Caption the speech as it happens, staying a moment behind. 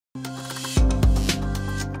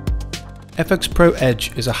FxPro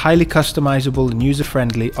Edge is a highly customizable and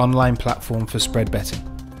user-friendly online platform for spread betting.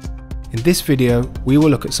 In this video, we will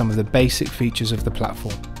look at some of the basic features of the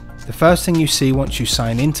platform. The first thing you see once you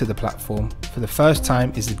sign into the platform for the first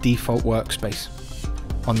time is the default workspace.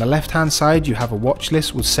 On the left hand side you have a watch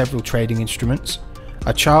list with several trading instruments,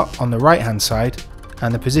 a chart on the right hand side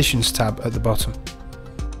and the positions tab at the bottom.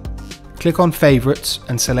 Click on Favorites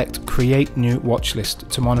and select Create New Watch List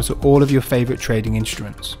to monitor all of your favorite trading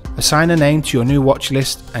instruments. Assign a name to your new watch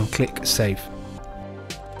list and click Save.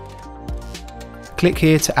 Click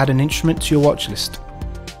here to add an instrument to your watch list.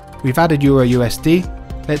 We've added Euro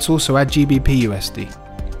USD, let's also add GBP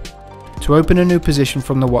USD. To open a new position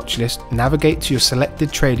from the watch list, navigate to your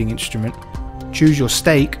selected trading instrument, choose your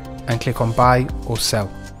stake and click on Buy or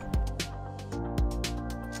Sell.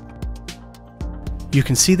 You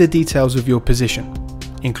can see the details of your position,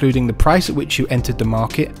 including the price at which you entered the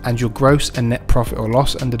market and your gross and net profit or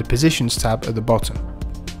loss under the Positions tab at the bottom.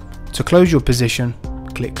 To close your position,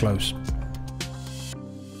 click Close.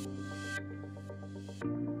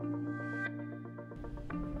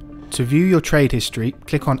 To view your trade history,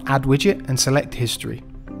 click on Add Widget and select History.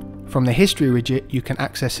 From the History widget, you can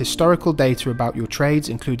access historical data about your trades,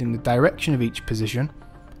 including the direction of each position,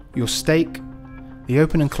 your stake, the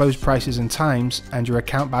open and close prices and times, and your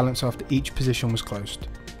account balance after each position was closed.